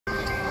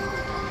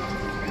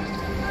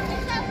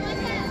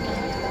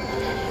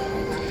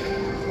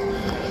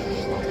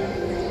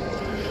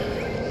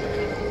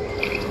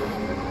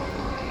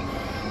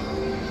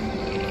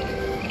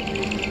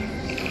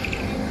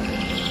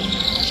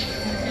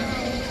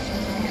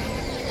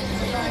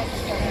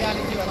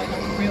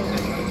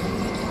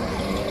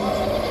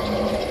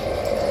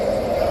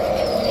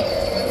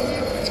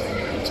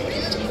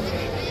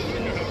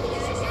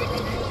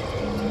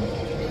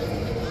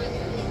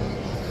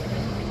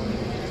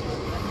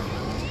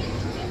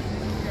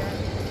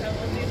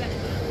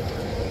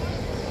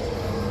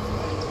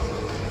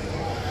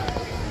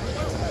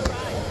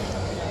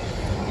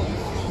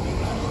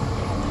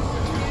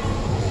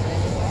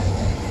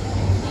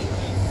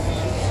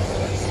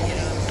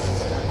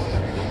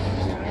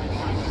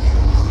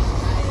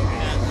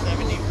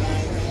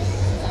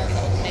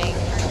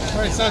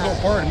that's what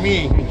part of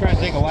me. He's trying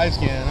to take a live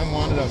scan. I'm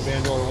wanted on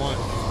Pandora 1.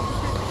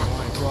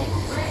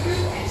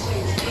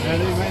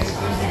 And they might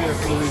send you there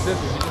for the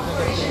resistance. You just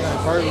end up seeing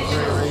that part of the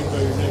range by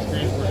your next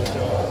transport.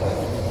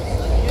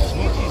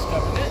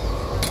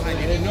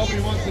 And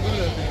nobody wants to go to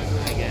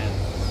that. I guess.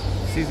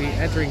 See the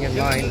entering in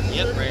line.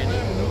 Yep, right.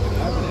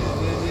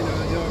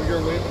 You're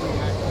away from the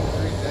maximum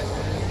street that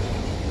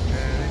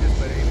and they just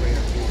let anybody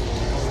up.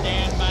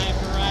 Stand by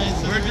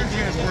Verizon. Where'd your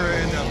transport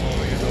end up?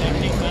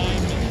 75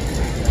 minutes.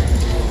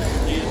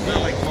 It's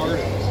not like cars.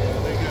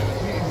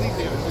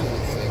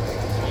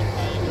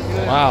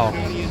 Wow.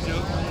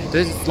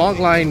 This long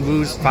line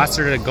moves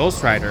faster than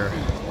Ghost Rider.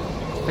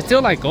 I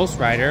still like Ghost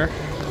Rider.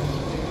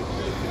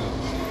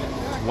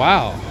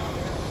 Wow.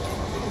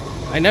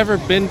 I never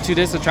been to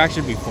this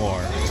attraction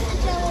before.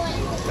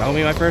 That'll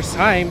be my first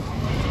time.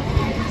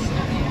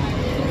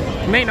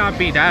 It may not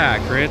be that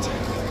accurate.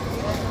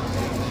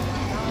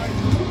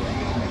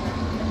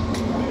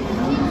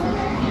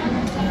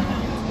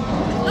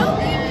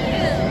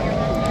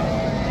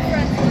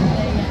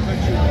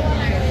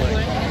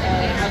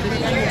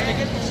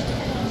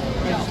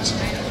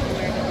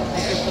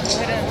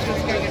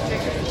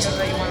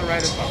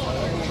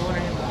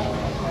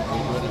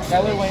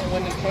 That way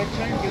when it's your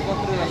turn, you go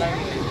through the line.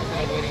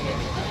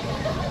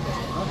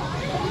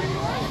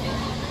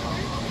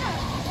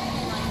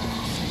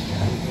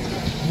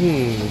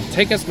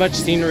 Take as much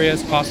scenery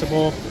as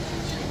possible.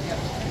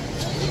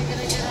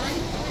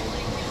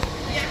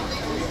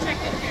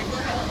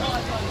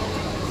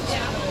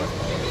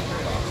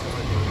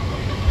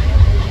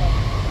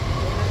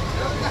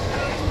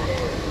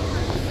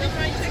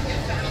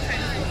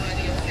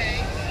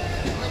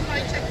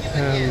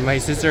 My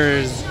sister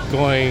is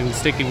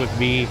sticking with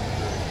me.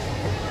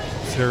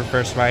 It's her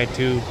first ride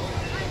too.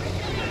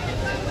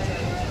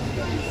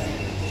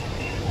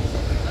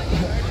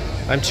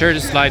 I'm sure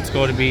this slide's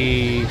going to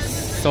be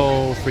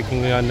so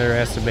freaking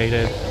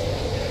underestimated.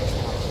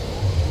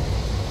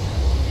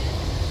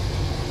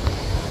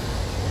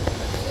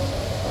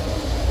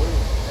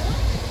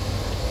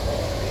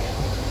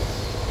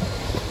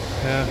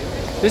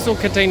 This will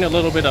contain a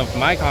little bit of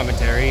my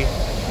commentary,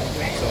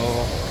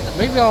 so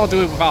maybe I'll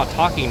do it without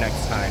talking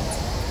next time.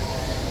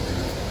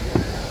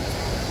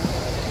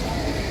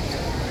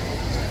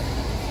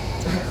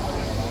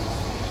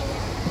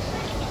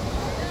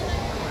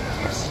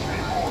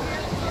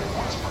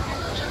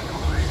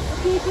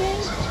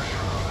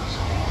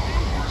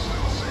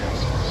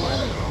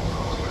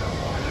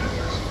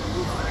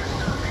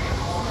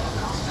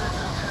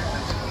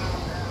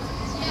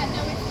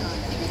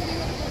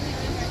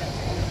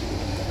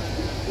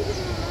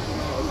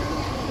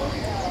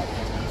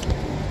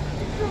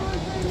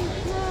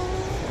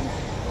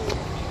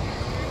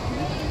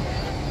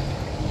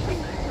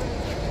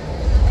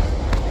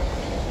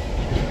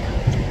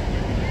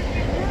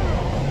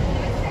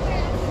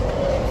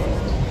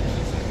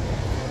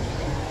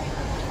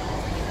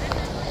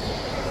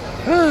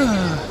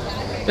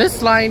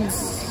 This line's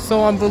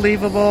so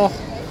unbelievable.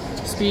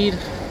 Speed.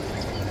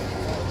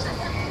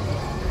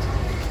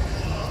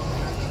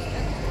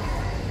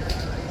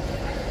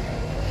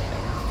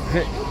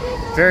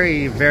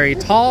 Very, very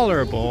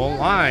tolerable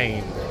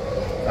line.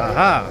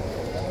 Aha.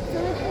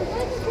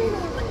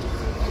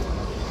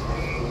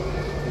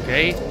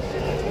 Okay.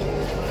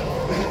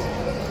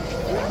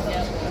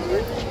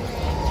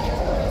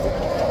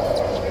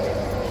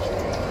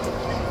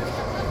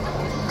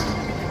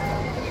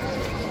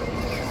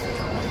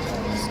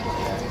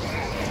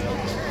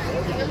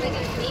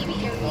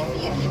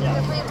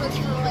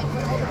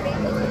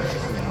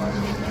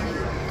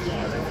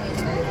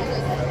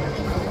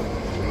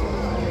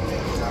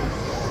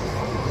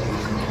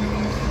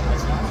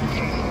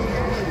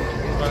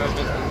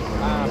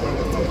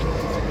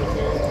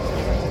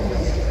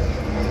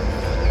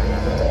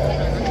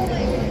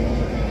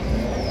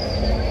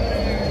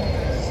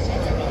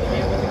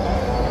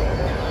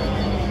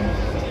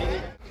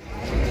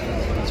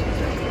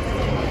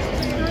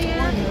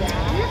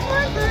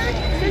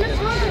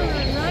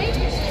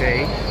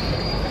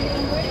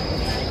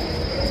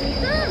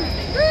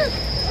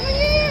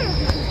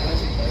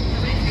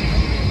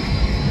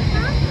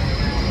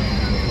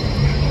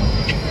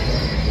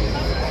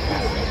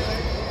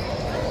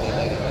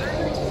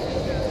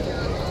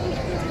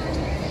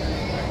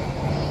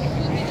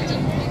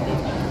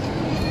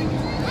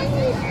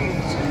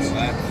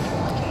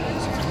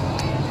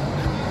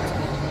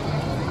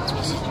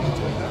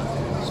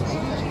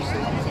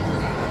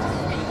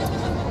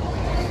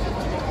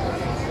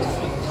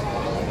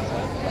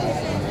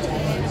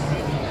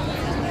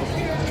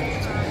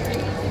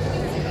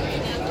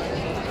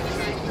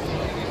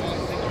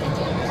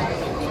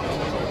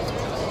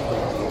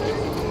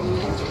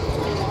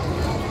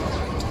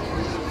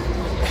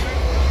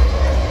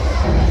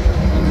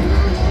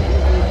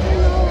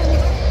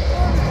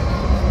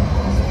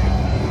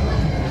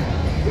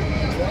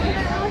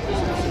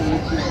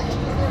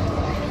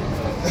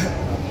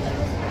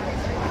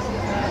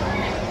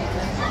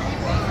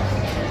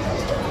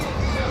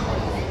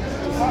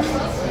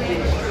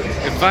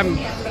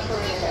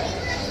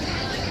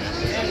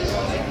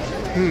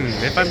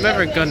 If I'm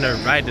ever gonna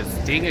ride this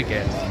thing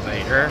again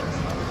later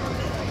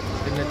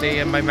in the day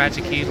of my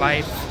Magic Key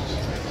life.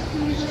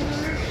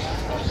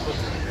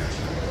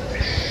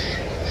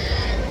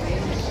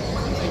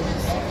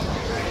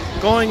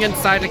 Going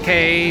inside the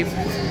cave.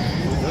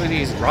 Look at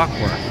these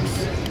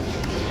rockworks.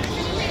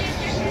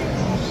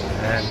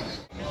 And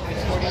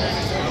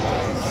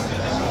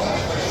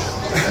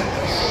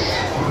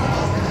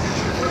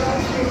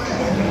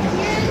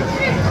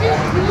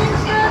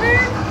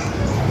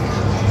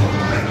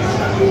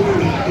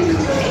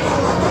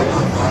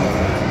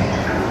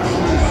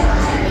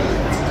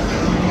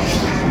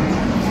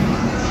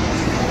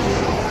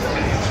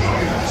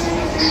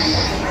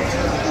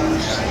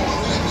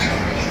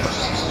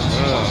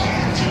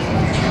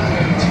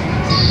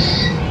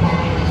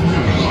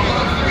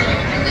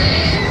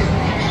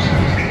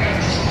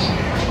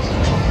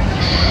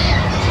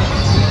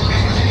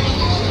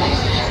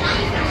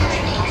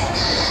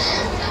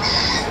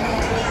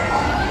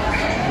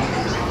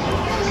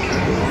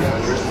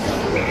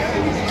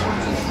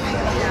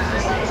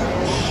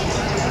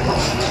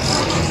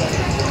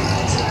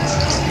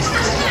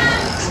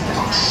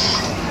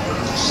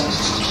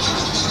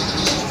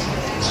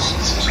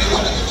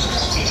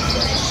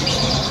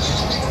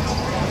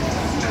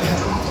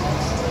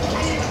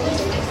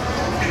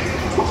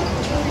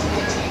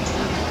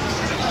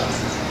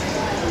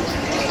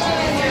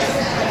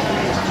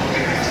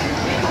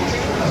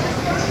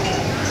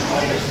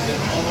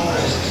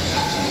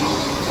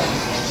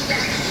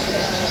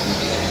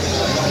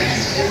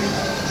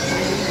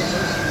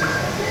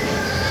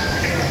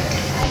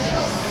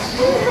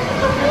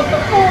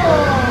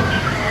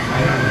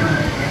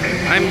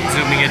I'm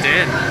zooming it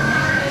in.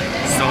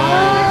 So,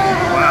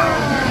 wow.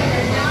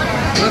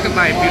 Look at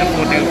my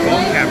beautiful new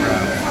phone camera.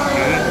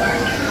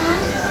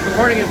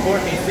 Recording in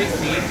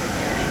 1460.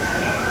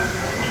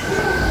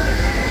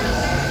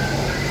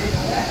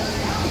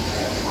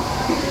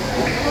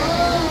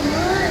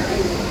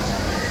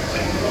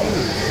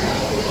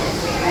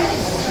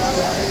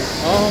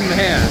 Oh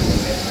man.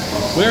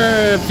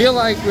 I feel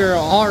like we're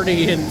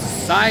already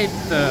inside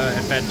the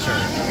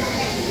adventure.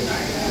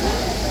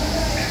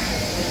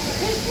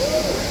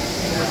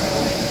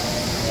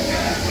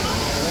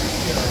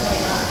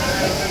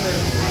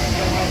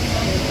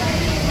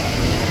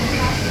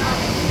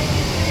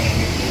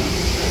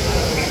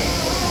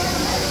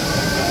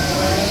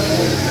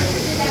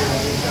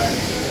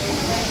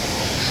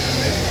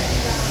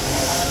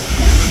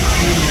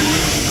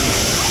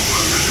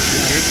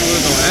 Here's a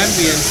little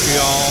ambience for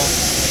y'all.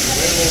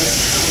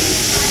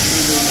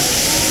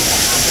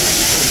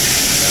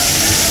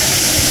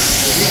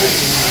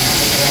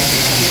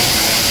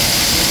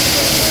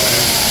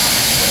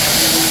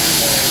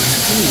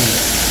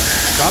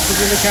 Drop it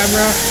in the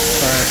camera,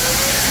 but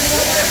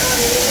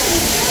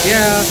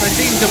yeah, I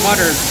think the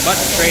water's much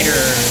straighter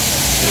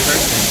in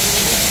person.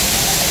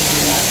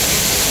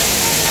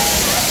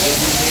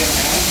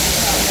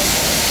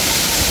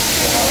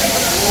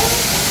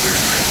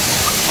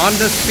 On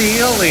the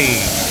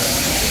ceiling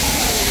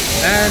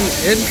and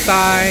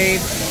inside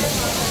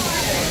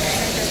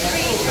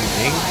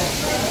something.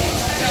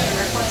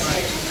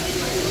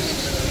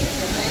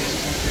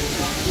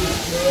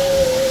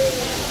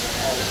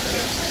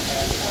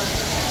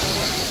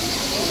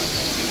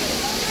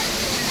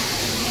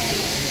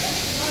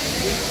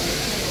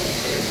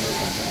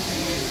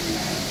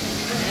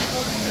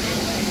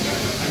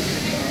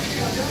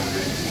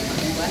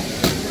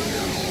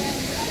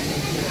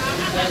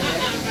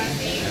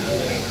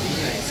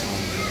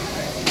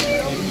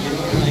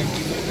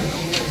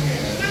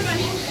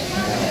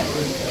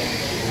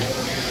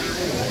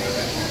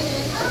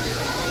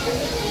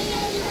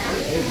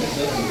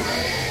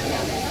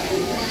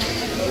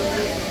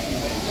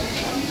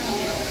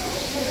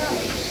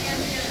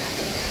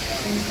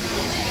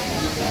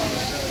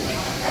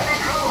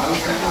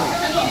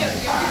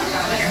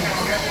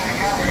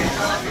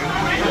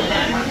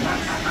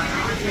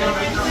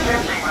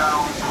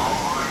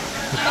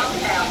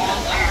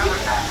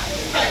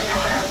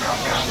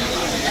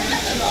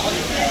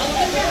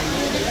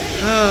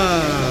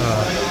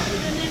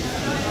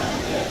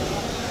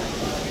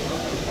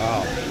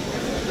 Wow.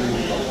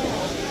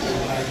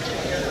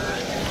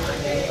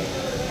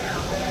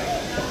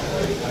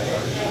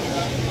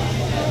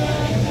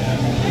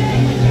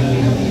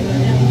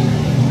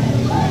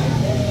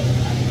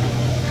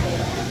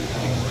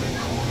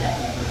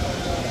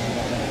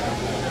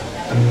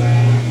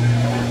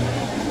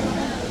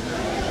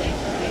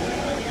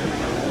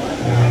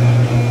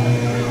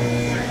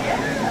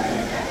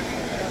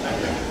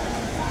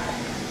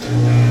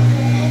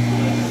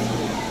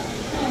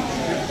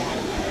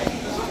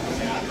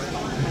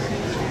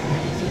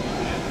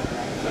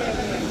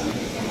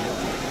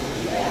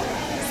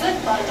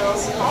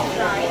 Bundles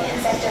offline in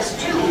sectors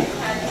 2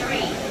 and 3.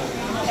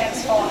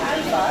 Text for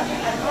Alpha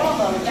and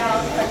Bravo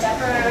down for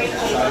temporary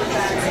cable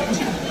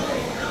transit.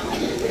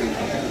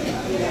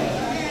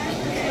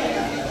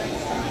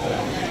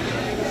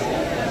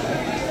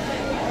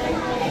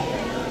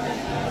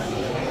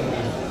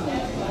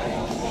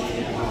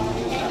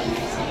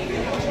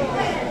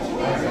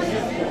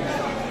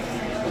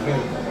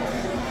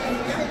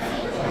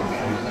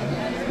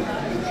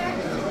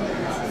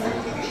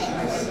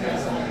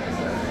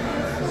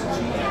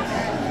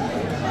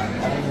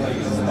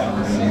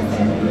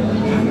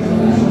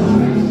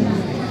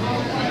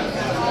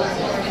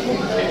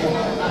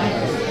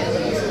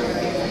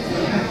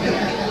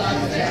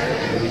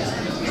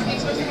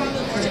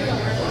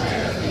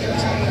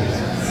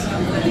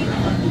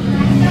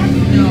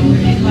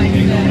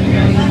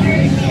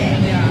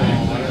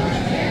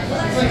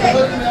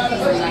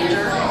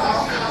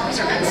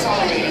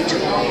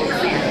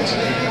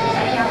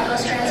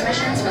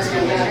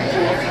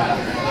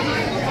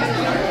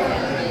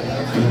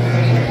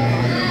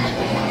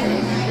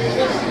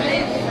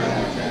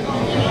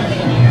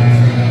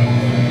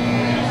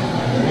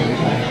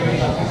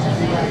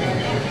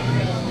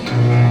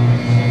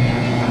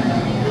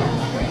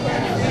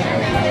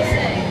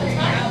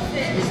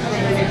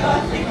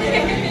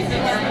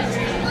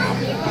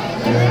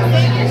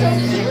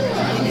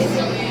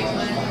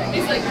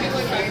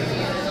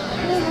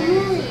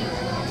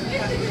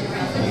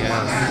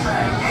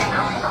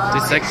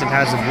 This section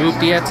hasn't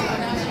moved yet, so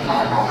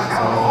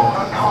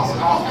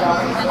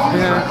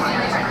yeah.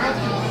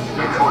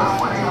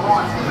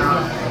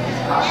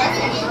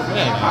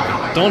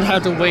 Don't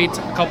have to wait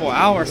a couple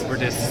hours for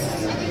this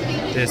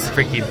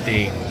freaking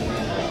thing.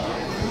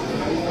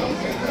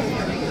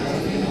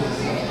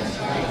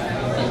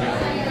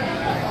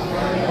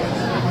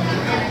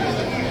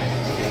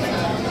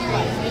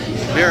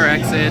 Rear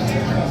exit,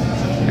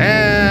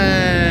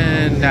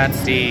 and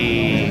that's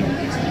the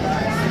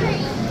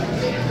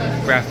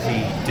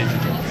graphic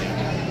digital.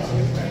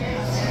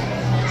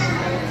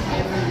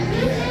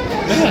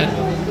 Man,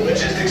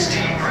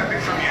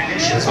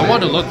 I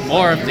want to look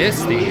more of this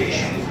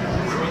stage.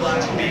 Crew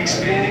lots will be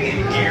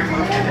expanding and gear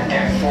moved to the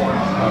deck floor.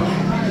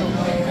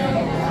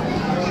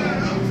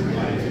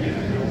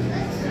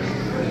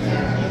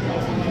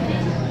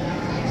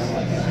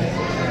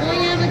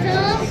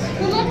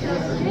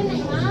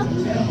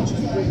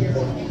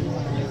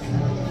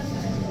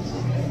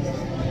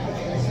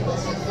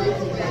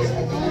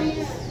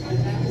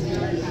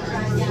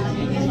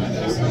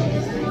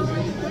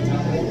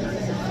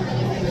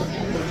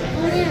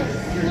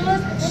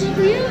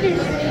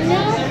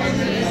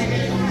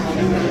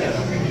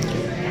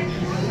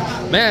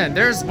 Man,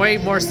 there's way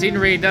more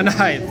scenery than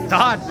I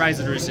thought Rise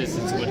of the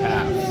Resistance would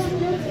have.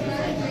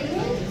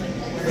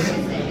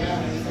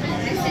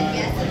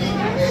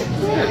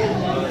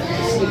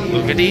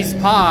 Look at these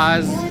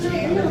paws.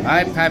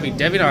 I'm having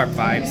DeviantArt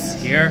vibes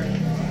here.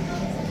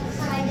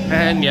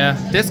 And yeah,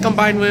 this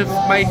combined with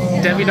my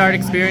DeviantArt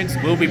experience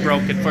will be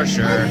broken for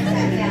sure.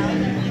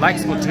 Like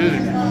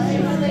Splatoon.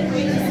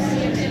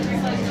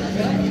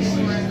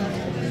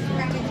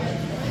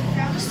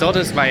 So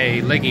does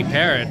my leggy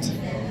parrot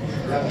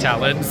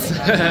talents.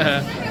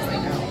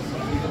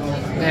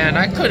 Man,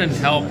 I couldn't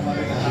help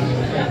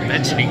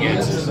mentioning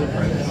it.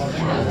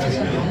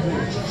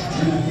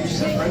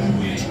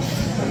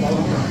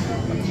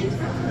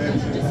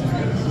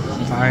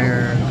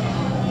 Fire,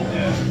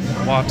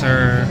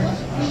 water.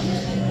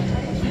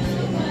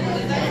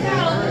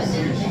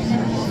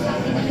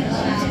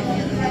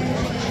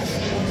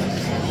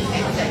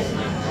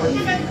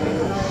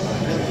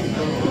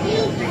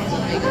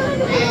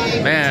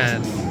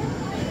 Man.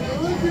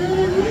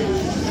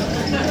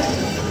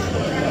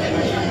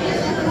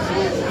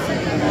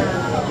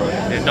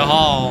 In the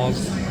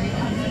halls.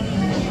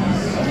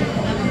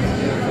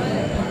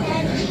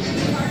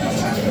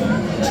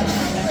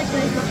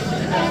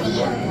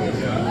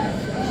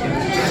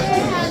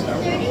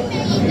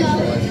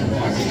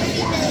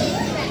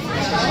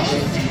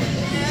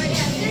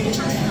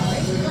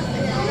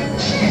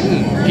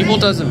 People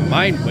doesn't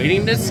mind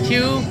waiting this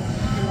queue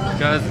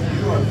because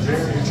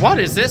what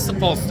is this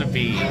supposed to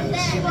be?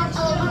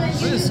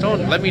 Please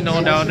don't let me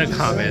know down in the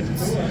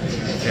comments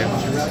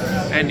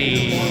if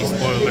any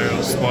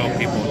spoiled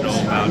people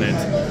know about it.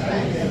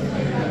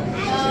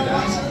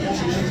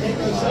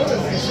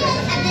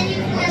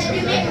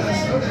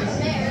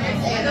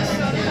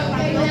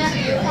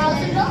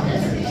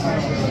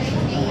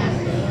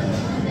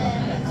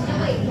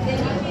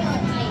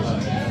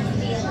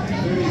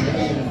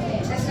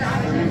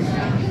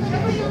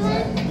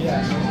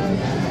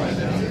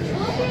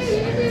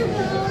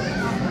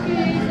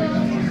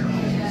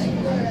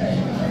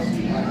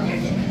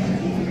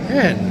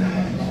 Man,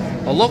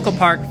 a local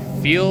park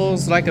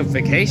feels like a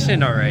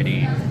vacation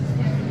already.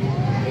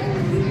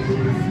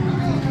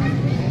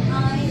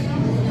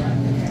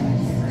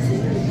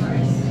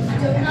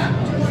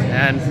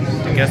 And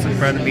the guest in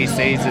front of me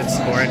says it's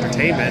for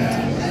entertainment.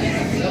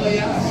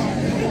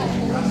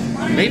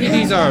 Maybe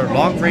these are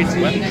long-range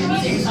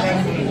weapons.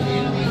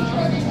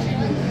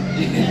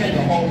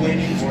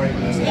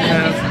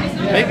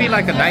 Maybe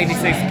like a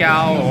 96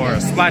 gal or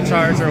a splat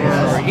charger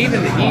or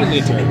even the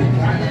E-liter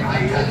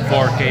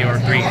 4K or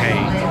 3K.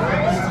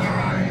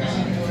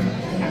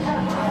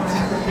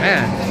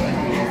 Man,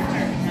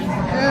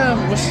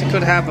 yeah, wish you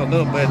could have a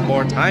little bit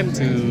more time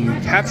to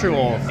capture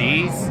all of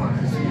these.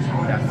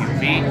 That could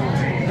be.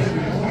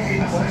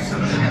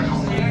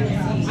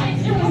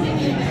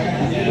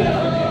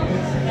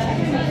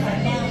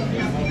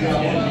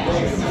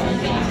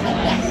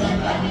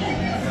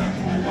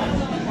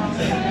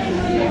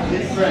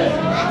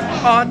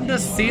 On the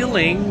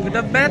ceiling,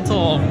 the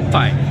metal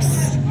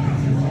pipes.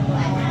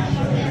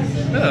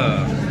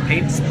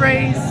 Paint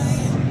sprays.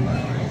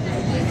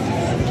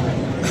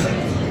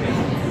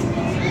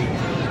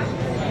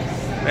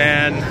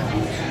 And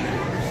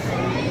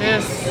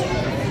this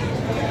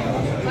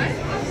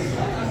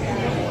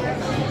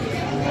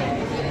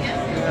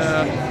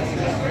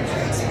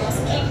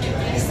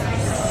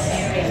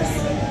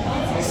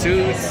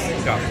suits,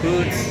 got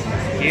boots,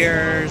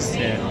 gears,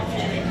 and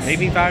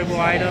maybe valuable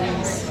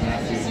items.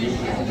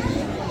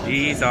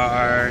 These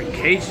are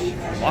cage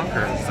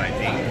lockers, I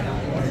think.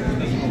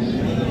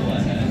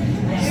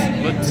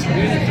 But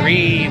 2,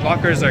 3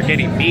 lockers are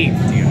getting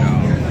beamed, you know.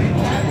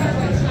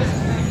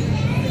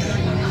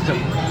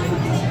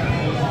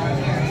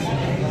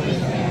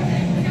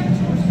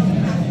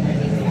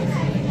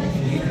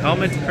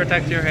 Helmet to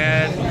protect your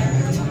head.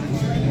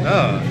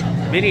 Oh,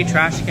 mini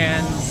trash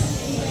cans.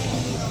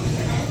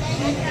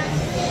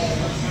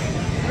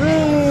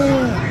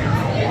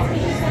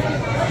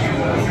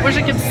 Wish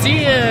I could see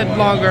it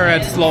longer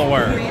and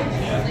slower.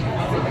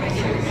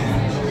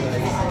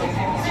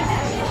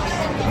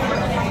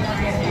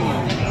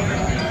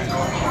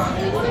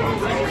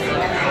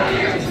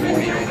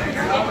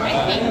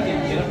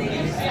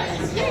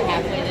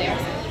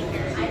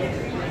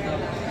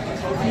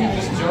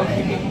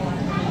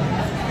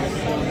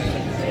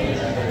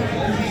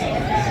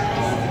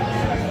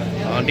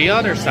 On the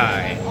other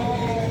side.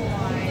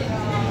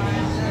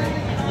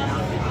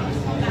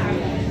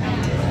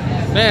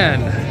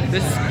 Man,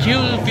 this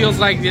queue feels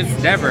like this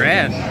never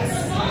ends.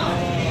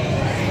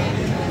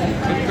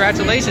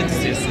 Congratulations,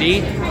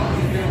 Disney.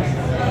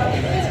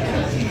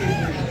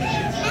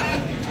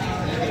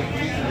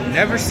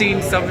 Never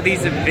seen some of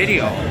these in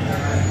video,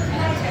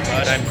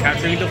 but I'm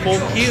capturing the full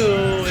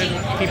queue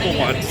and people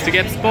want to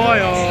get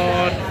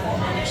spoiled.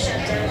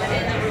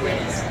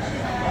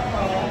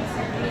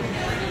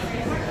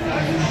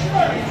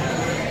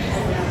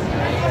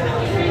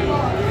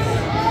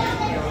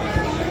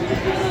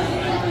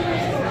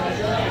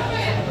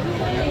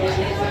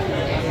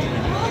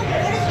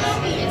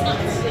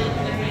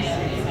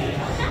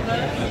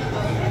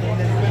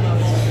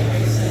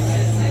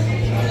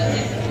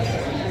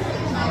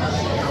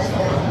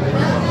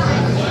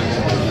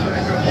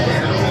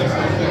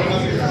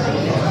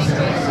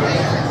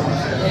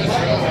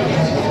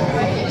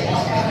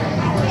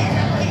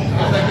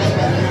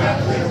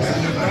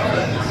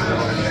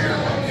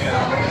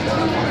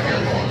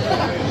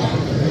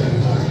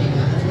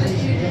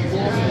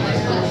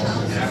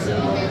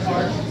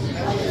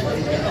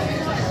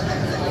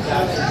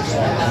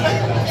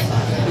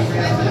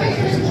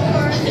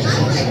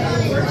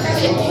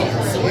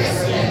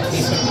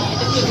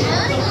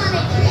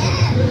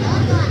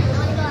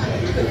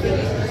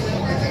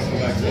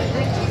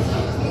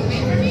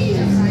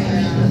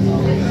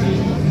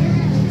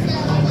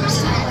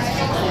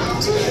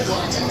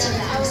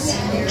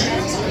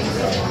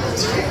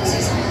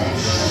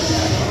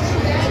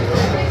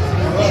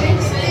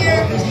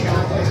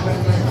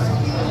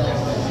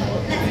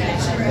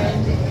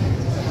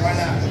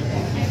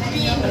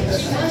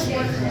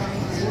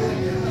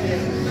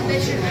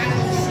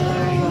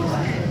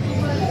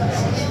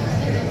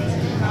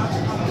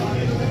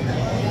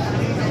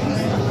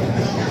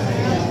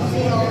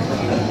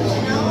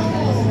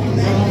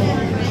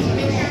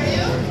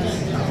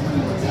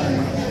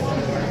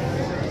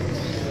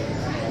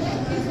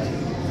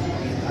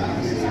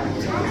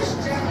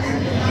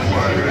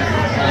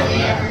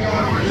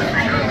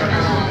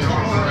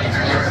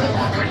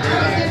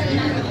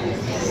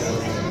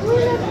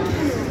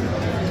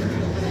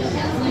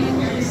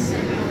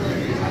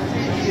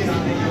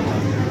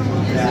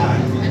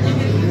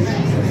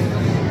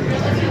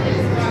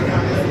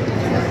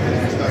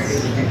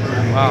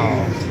 Wow.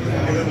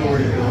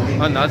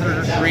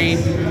 Another green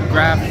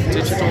graph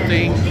digital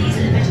thing.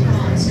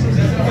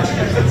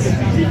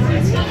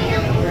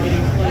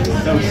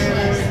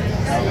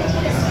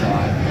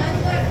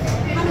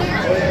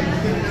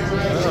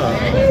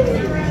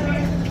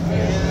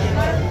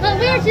 But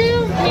we're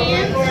doing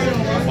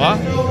pants. What?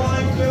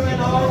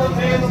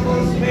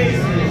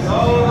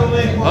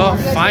 Oh,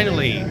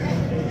 finally.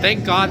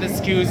 Thank God this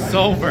queue is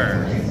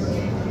over.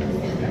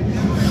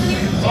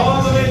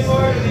 All the way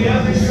forward to the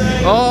other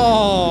side. Oh.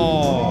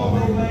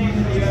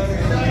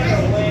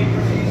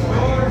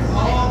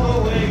 All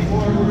the way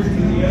forward to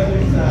the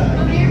other side.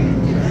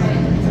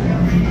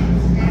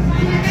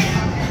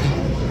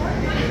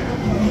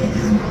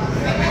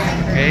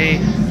 Okay.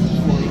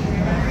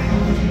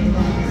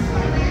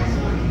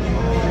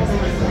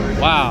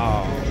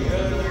 Wow.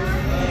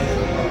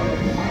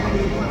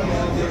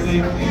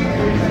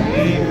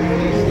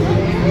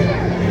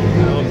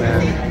 Oh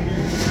man.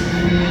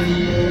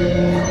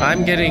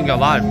 I'm getting a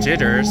lot of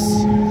jitters.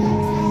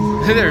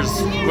 There's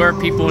where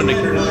people in the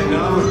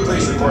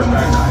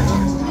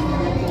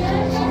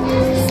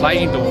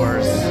sliding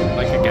doors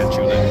like a get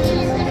you lift.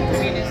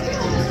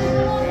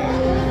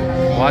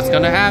 What's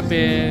gonna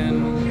happen?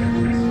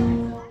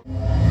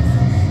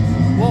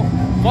 Whoa!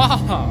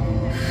 Wow!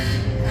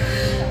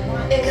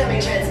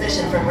 Incoming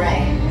transmission from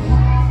Ray.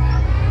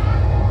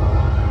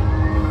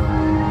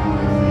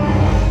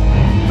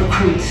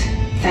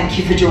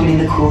 you for joining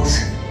the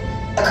cause.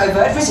 A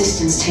covert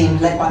resistance team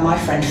led by my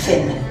friend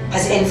Finn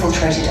has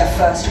infiltrated a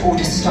First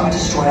Order Star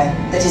Destroyer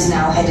that is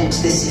now headed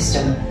to this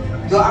system.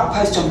 Your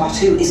outpost on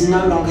Batuu is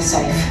no longer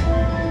safe.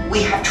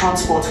 We have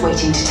transports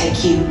waiting to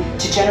take you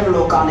to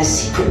General Organa's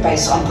secret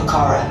base on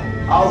Pakara.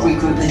 I'll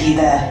regroup with you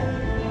there.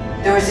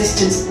 The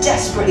Resistance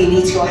desperately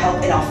needs your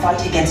help in our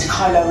fight against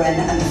Kylo Ren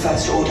and the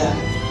First Order.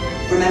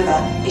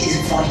 Remember, it is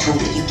vital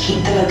that you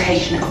keep the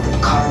location of the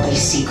Pakara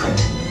base secret.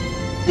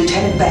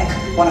 Lieutenant Bek,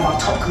 one of our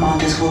top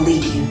commanders, will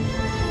lead you.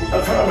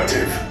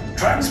 Affirmative.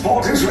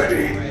 Transport is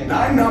ready.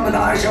 9-Num and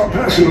I shall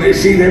personally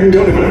see them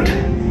delivered.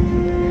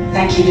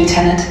 Thank you,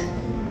 Lieutenant.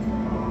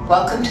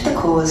 Welcome to the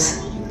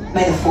cause.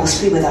 May the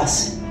Force be with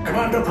us.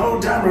 Commander Poe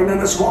Dameron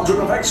and a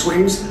squadron of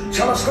X-Wings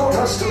shall escort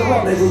us to the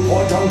rendezvous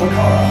point on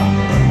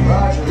Pakara.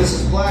 Roger, this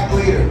is Black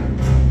Leader.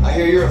 I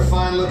hear you're a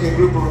fine-looking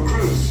group of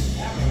recruits.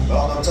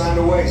 Well, no time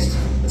to waste.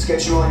 Let's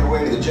get you on your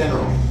way to the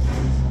General.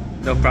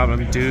 No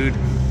problem, dude.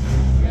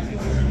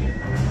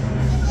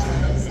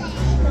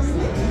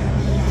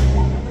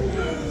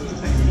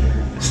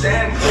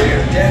 Stand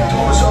clear. Deck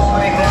doors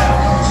opening now.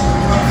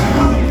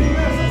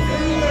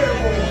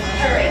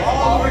 Hurry,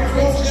 all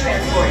recruits to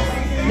transport.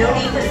 No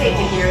need for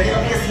safety here.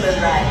 It'll be a smooth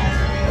ride.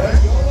 Let's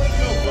go,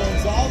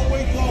 friends. All the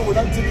way forward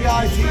up to the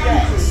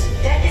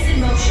ITX. Deck is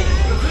in motion.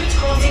 Recruits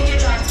crossing to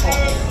transport.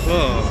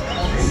 Whoa.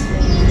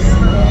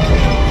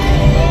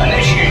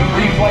 Initiate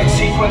pre-flight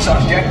sequence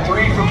on Deck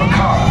 3 for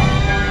Pakara.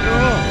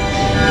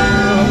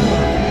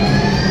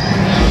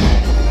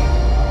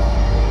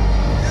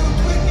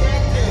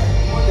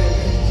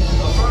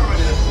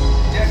 Affirmative.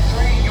 Deck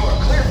 3, you are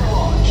clear for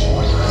launch.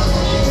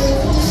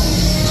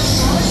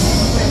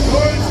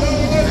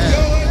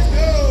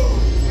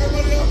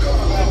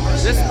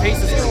 This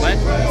pace is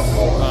relentless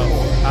of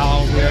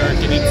how we're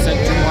getting sent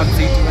from one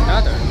seat to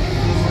another.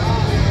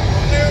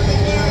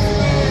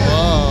 Whoa.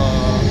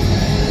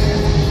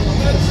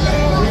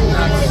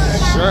 Not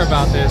sure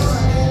about this.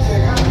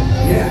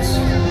 Yes,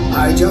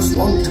 I just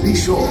want to be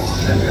sure.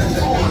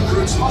 All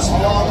recruits must be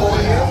on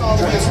board here.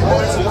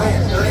 Transport is away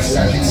in 30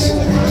 seconds.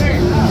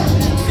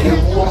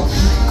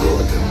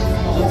 Good.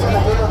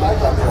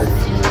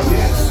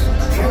 Yes,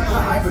 check the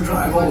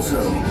hyperdrive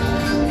also.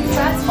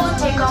 Transport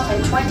takeoff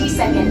in 20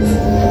 seconds.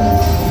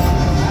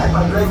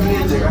 Hyperdrive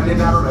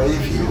llegará a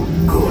review.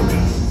 Good.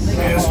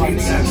 Airspeed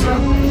sensor.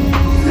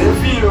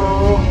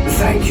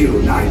 Thank you,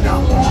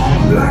 9-Num.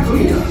 Black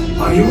Leader,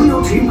 are you and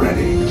your team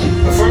ready?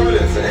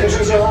 Affirmative.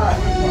 Engines are hot.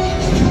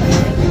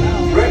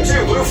 Red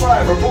 2, Blue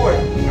 5, report.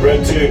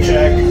 Red 2,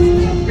 check.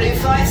 Blue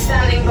 5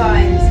 standing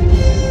by.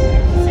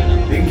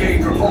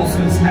 Engage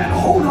repulsors and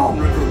hold on,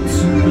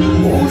 recruits.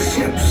 All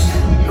ships,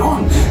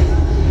 launch.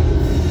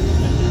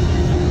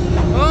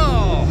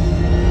 Oh.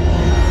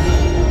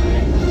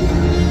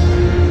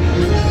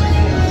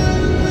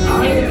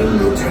 I am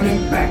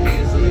Lieutenant Bek.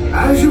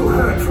 As you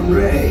heard from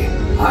Ray,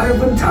 I have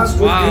been tasked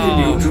with getting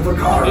you to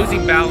Pakara.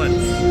 Losing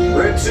balance.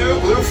 Red 2,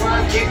 Blue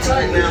 5, keep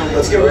tight now.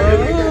 Let's get ready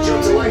to make that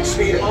jump to light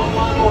speed on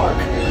my mark.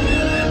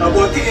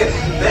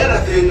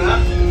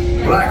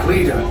 Black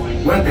Leader,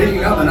 we're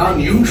picking up an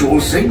unusual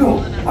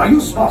signal. Are you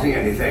spotting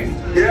anything?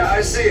 Yeah,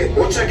 I see it.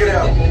 We'll check it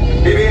out.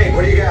 BB-8,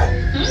 what do you got?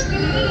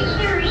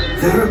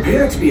 There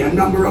appear to be a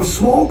number of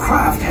small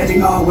craft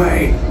heading our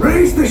way.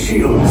 Raise the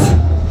shields.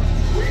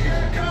 We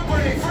got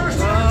company. First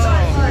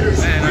TIE fighters.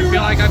 Man, I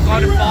feel like I'm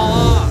going to fall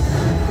off.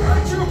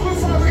 Red 2, Blue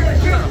 5, we gotta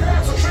get it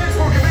down so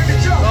transport can make the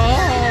jump. I'm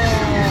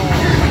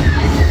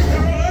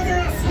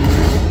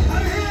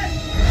hit!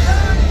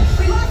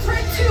 We lost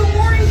Red 2.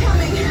 War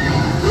incoming.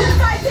 Blue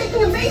 5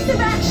 taking evasive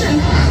action.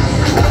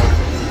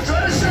 Try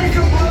to shake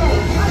him, Blue.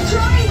 I'm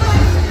trying, but...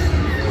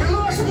 We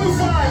lost Blue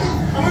 5.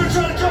 I'm gonna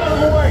try to cut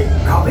him away.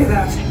 Copy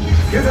that.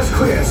 Get us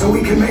clear so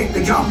we can make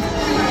the jump. Be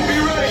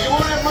ready. You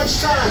won't have much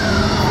time.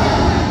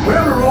 Where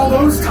are all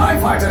those TIE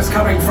fighters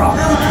coming from?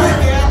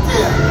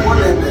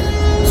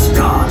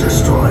 Star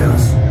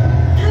Destroyers.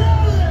 Get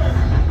out of there.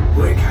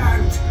 We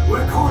can't.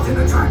 We're caught in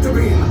a tractor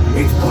beam.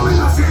 It's pulling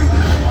us in.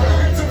 I'll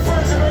get some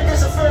friends and make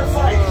this a fair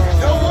fight.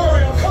 Don't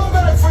worry. I'll come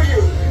back for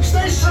you.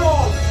 Stay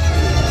strong.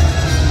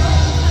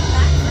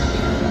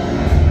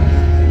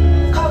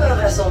 Cargo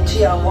vessel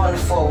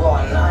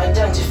TR-141,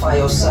 identify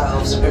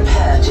yourselves and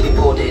prepare to be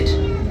boarded.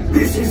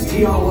 This is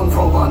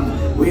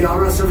TR-141. We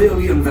are a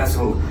civilian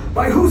vessel.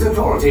 By whose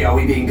authority are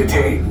we being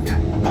detained?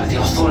 By the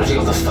authority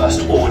of the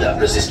First Order,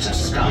 Resistance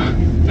scum.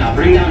 Now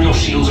bring down your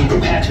shields and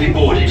prepare to be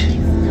boarded.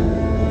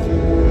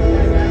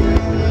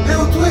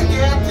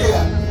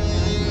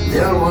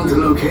 They'll want a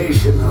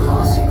location of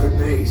our secret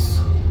base.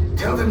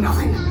 Tell them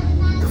nothing.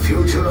 The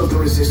future of the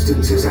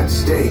Resistance is at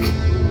stake.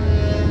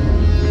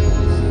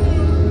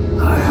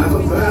 I have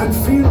a bad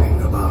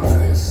feeling about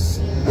this.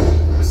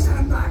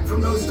 Stand back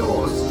from those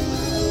doors.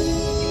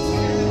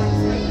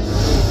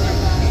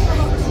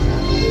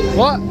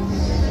 What?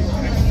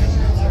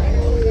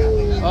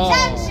 Oh.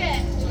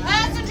 Attention!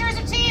 Passengers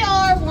of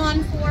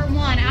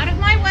TR-141, out of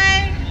my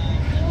way.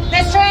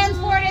 This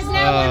transport is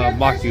now under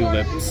First Order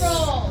lips.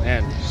 control.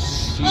 Man.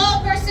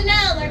 All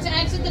personnel are to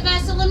exit the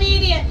vessel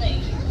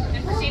immediately.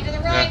 And Proceed to the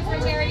right for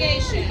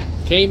interrogation.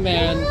 Okay,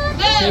 man.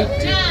 Go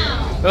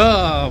now.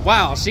 Oh,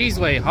 wow, she's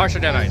way harsher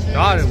than I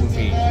thought it would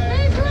be.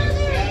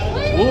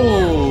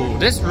 Ooh,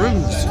 this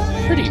room's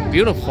pretty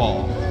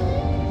beautiful.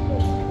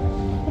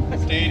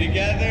 Stay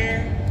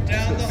together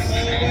down the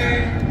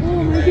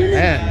hallway.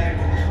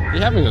 Man,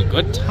 you having a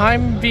good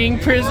time being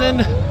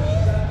prison?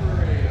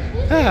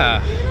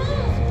 Ah.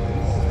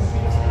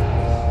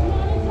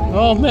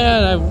 Oh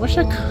man, I wish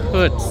I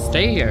could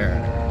stay here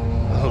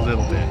a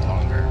little bit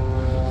longer.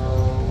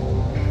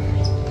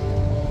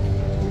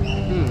 I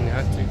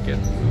have to get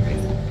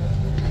moving.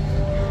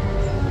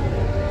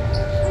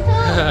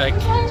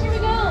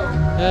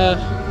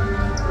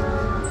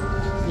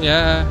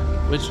 Yeah,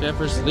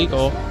 whichever's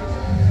legal.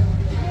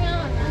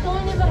 I'm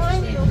going in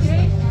behind you,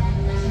 okay?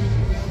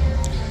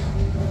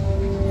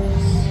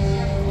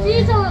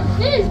 This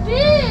is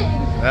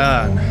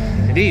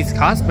big! These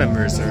cast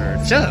members are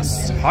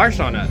just harsh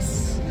on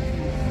us.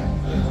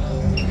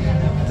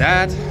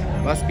 That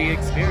must be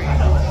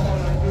experience.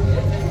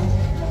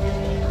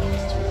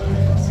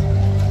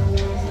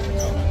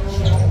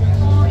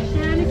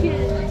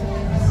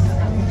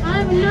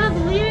 I would not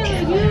believe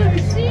that you ever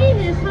seen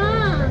this, huh?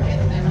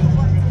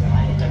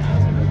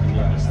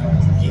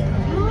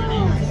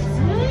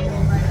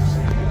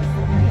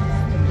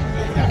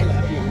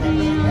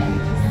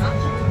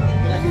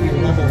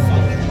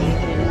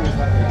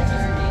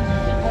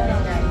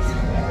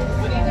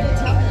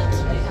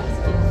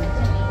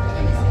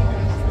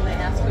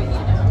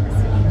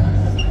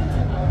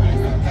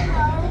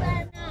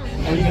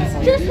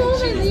 Just over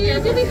there,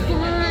 you'll be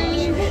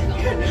fine.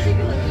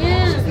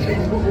 Yeah.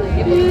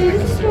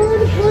 Just start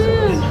the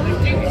plan.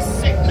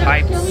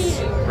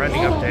 Pipes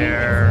running up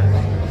there.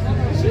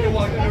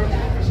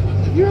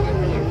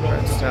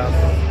 Red stuff.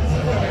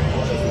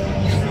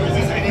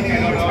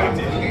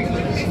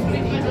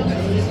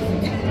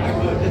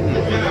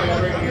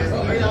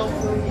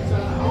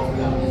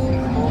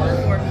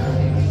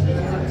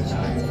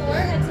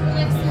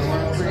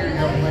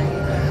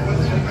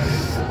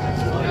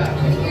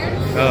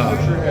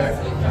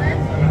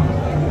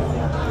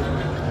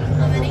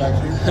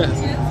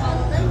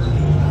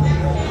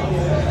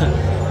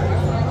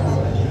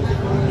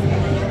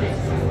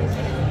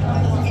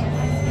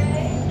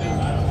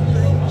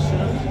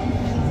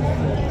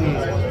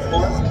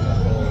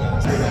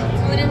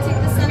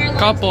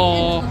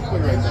 Couple.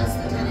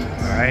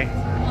 Alright.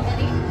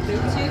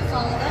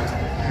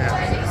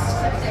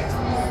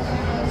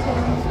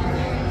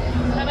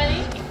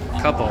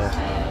 Couple.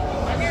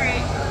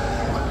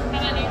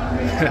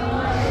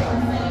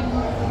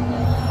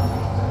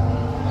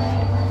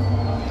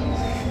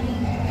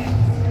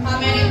 How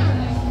many?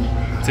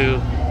 2.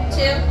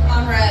 2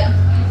 on red.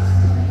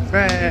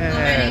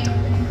 Red.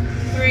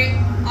 3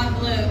 on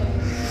blue.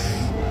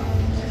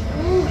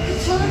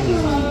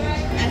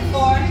 And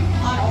 4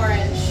 on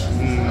orange.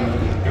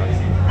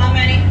 How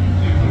many?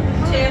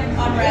 2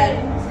 on red.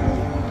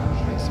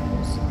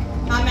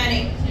 How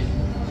many?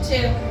 2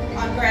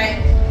 on gray.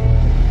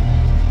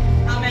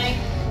 How many?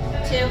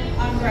 2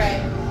 on gray.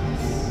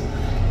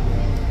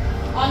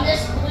 On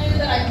this blue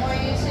that I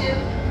point you to,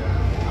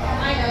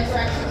 I know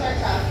directions are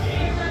tough.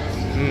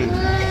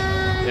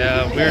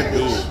 Yeah, weird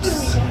moves.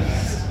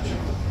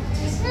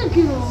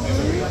 Remember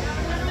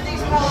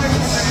these colors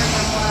and remember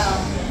them well,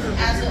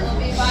 as it will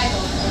be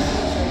vital to the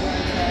future of your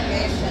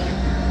interrogation.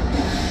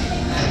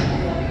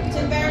 It's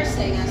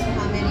embarrassing as to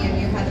how many of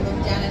you had to look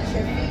down at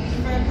your feet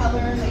for a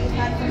color that you've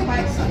had for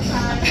quite some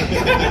time.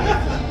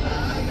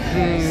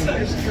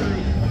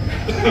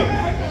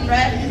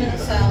 Red to the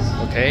south.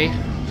 Okay.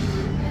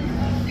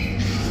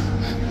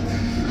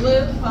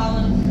 Blue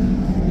fallen.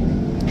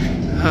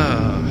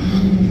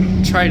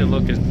 Try to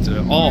look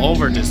into all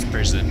over this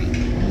prison.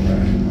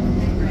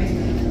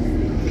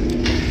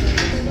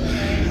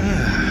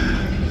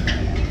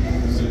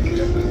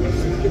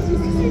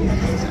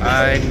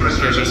 I'm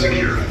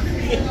getting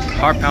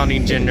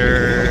heart-pounding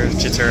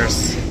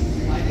jitters.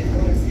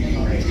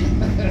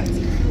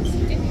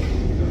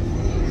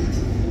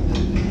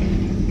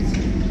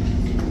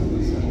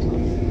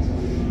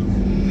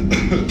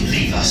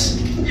 Leave us.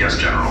 Yes,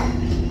 General.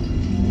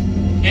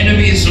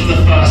 Enemies of the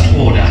First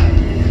Order.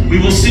 We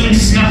will soon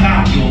snuff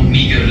out your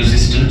meager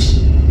resistance.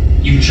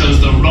 You chose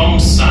the wrong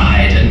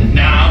side, and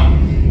now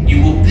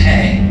you will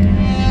pay.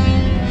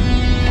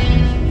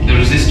 The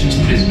Resistance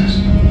prisoners.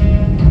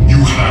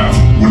 You have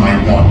what I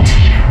want.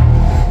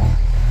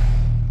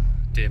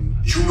 Dim.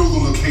 You know the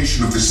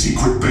location of the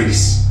secret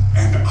base,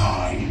 and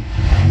I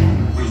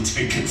will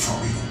take it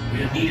from you.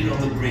 We are needed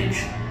on the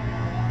bridge.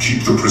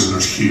 Keep the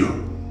prisoners here.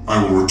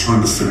 I will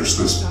return to finish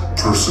this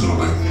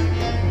personally.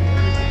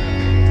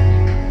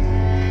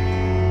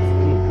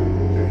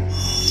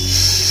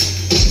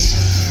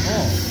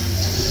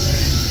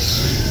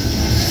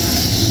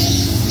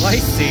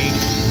 Slicing.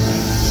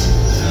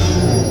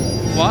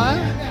 What?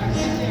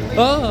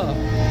 Oh.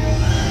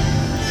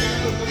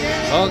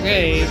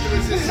 Okay.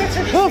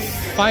 Oh,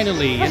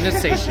 finally in the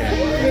station.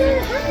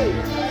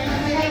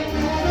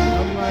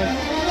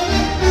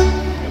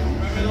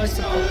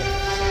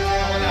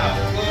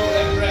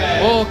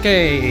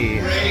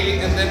 Okay. Gray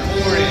and then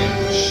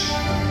orange.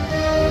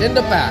 In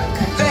the back.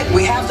 Bek,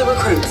 we have the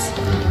recruits.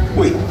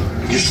 Wait,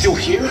 you're still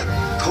here?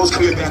 Cole's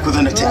coming back with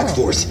an attack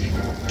force.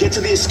 Get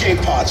to the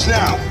escape pods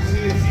now.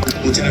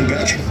 Lieutenant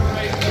Bek,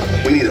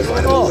 we need to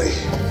find a way.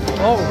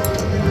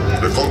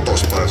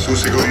 Reportos, para su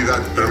seguridad,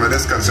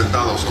 permanezcan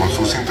sentados con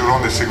su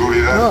cinturón de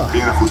seguridad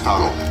bien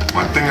ajustado.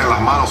 Mantengan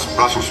las manos,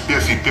 brazos,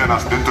 pies y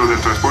piernas dentro del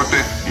transporte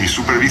y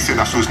supervisen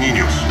a sus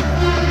niños.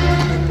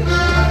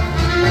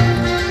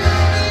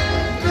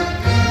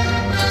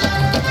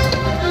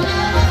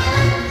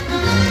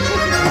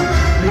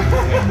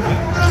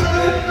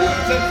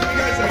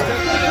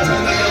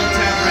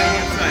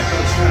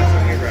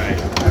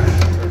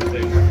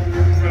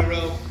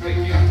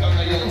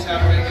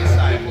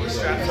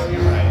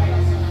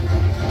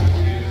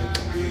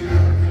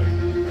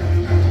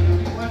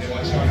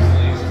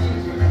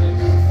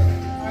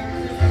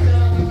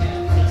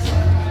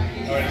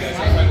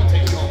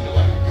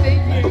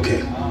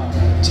 Okay,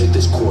 take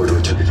this corridor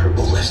to the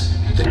turbo lift.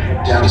 Then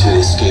head down to the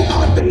escape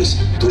pod base.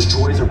 Those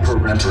droids are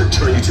programmed to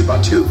return you to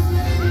Batu.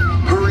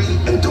 Hurry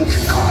and don't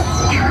get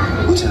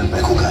caught. Lieutenant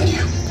Bek will guide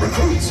you.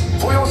 Recruits,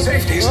 for your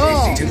safety,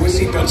 stay seated with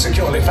seatbelts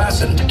securely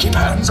fastened. Keep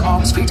hands,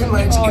 arms, feet, and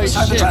legs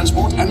inside the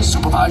transport and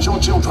supervise your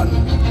children.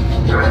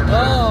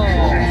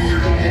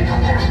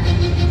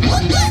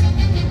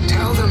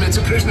 Tell them it's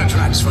a prisoner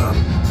transfer.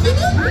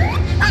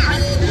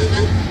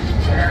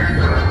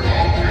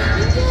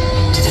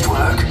 Did it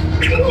work?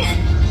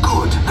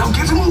 Good. Now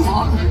get a move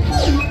on.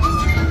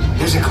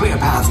 There's a clear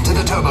path to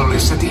the turbo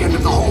lifts at the end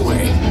of the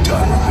hallway.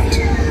 Turn right.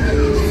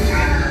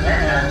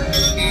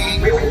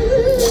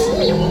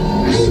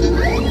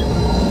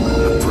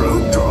 A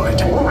probe droid.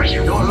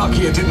 You're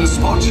lucky it didn't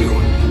spot you.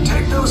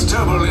 Take those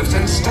turbo lifts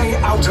and stay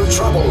out of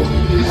trouble.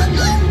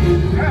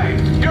 Hey,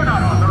 you're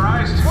not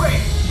authorized.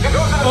 Wait.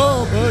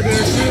 Oh, but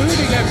they're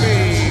shooting at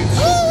me.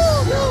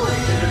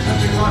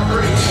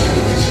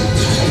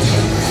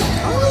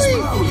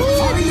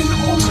 Find an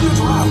alternate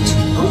route.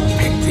 Who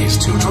picked these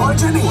two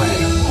droids anyway?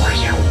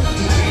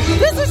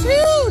 This is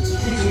huge!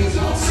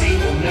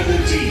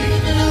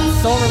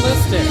 So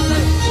realistic.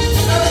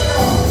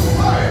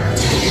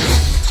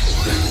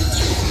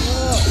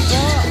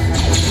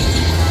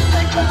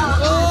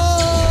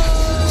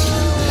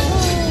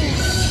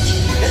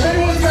 If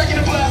anyone's packing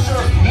a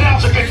blaster,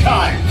 now's a good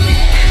time.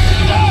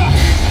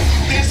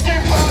 The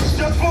escape pod's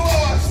just below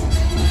us.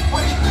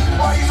 Wait,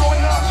 why are you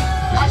going up?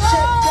 I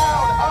said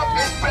down. Up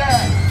is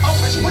bad. Up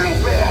is real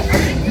bad.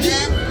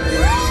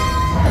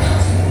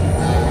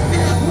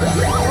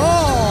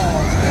 Oh,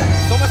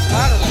 so much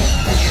lateral.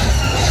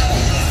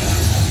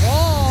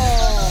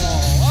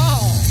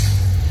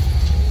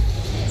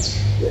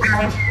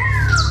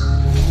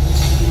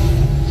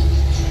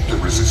 The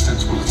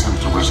resistance will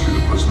attempt to rescue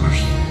the prisoners.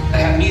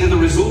 They have neither the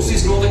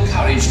resources nor the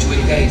courage to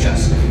engage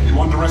us. You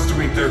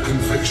underestimate their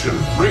conviction.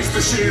 Raise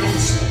the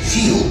shields!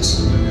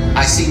 Shields?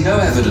 I see no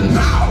evidence.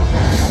 Now!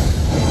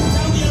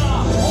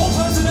 All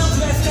personnel to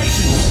their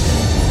stations.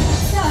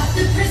 Sir,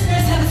 the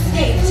prisoners have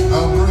escaped.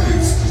 How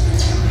brave,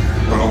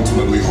 but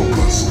ultimately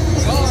hopeless.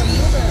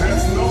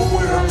 There's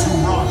nowhere to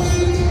run.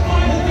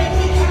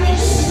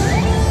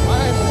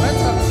 My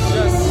momentum is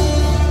just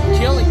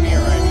killing me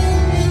right now.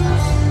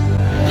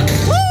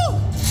 Woo!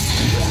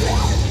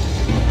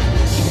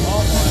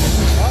 Oh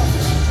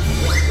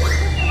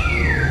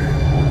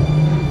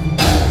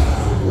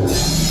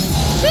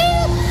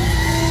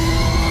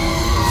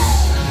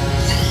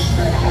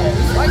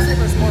This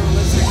lightsaber's more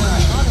realistic than I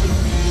thought it would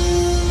be.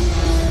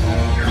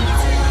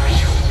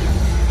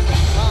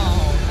 Wow,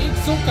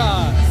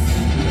 Itsukas!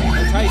 Or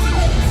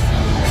Taizukas.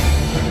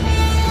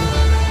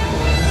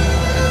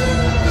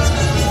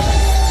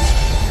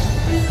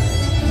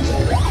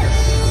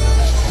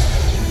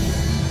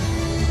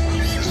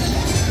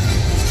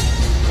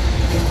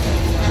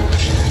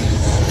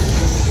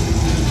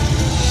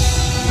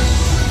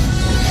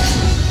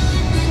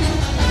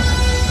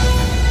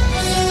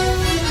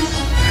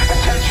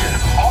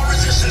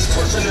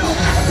 Personnel,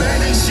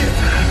 abandon ship.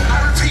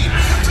 I repeat,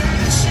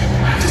 abandon ship.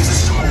 This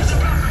destroyer the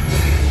battery.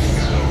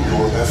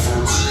 Your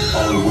efforts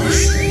are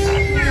wasted.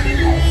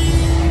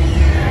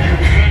 You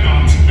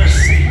cannot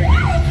escape.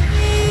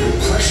 Your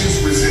precious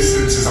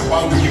resistance is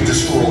about to be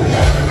destroyed.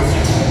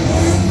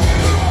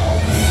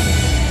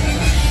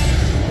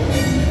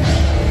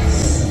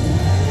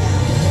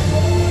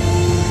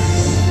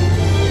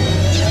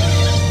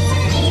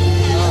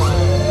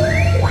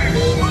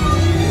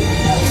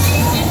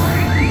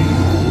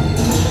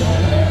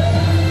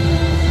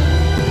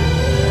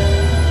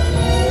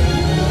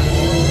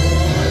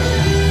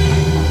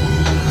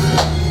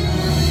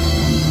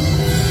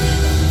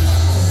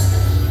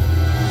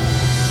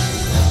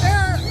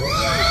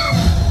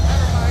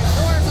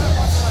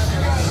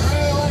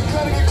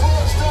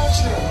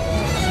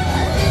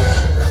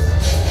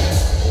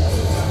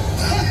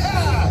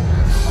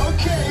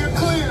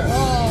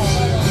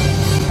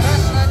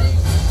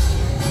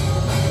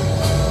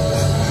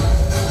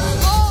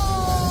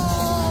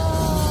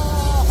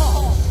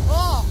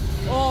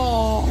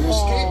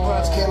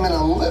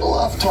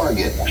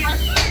 Target.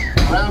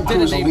 Ground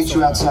crews will meet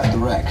you outside the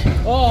wreck.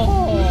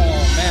 Oh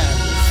man,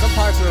 some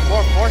parts were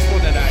more forceful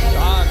than I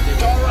thought.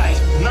 All right,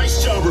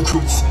 nice job,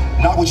 recruits.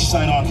 Not what you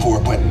signed on for,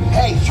 but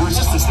hey, you're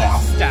resistance now.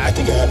 I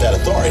think I have that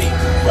authority.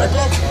 Right,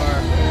 Bek?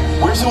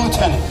 Where's the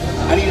lieutenant?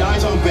 I need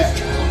eyes on Bek.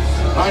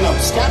 I know,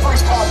 scan for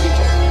his pod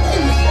beacon.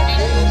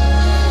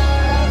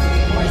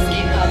 More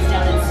escape pods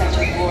down in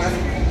Sector 4.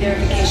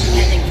 Verification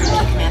pending from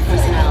key command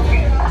personnel.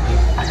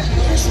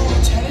 Where's the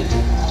lieutenant?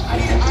 I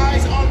need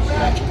eyes on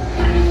Bek.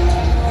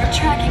 We're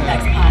tracking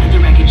Bek's pod at the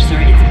wreckage, sir.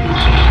 It's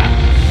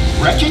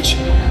Wreckage?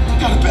 I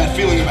got a bad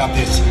feeling about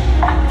this.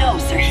 no,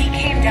 sir. He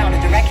came down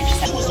at the wreckage.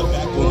 This was the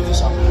backbone of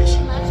this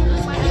operation.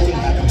 Anything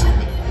happened to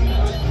him?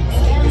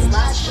 Scans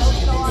last showed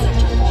him in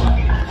Sector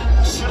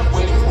 4. Should have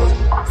waited for it.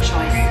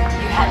 Choice.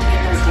 You had to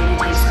get those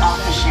data tapes off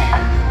the ship.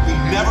 We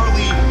never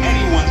leave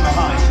anyone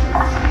behind.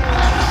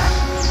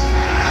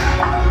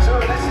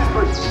 Sir, this is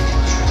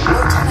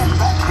Lieutenant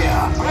Bek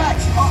here. Bek!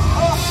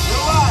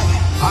 You're alive!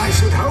 I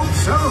should hope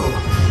so.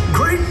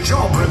 Great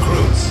job,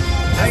 recruits.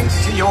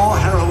 Thanks to your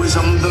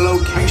heroism, the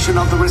location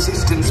of the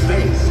resistance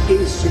base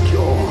is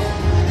secure.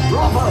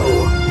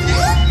 Bravo!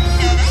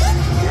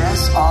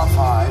 Yes,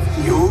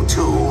 R5, you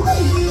too.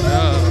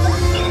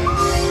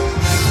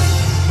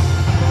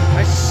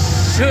 I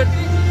should.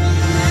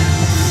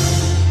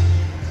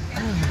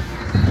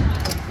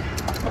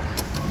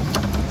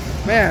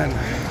 Man,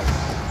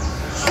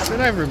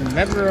 should I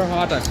remember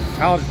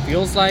how it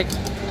feels like?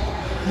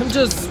 I'm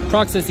just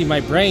processing my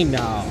brain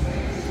now.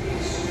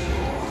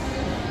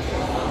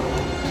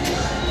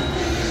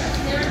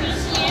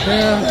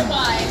 Yeah.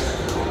 Why?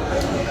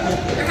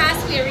 There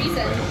has to be a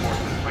reason.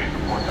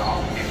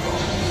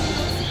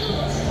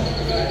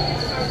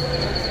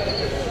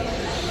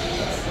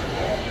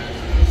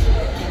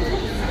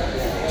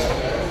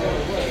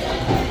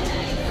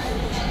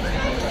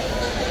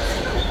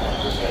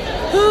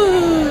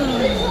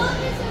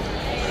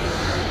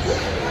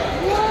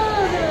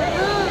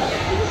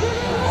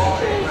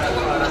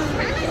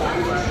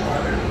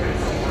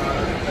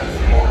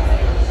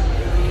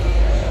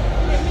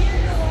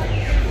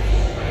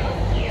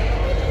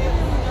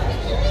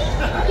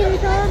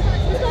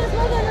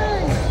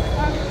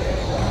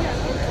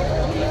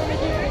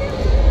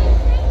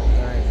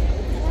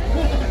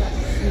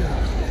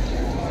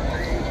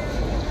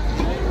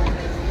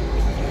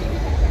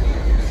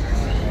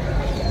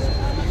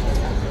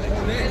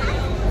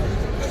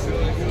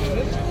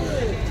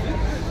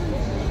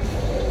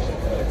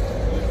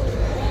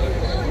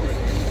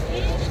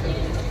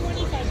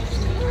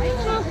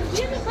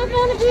 I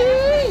found a video.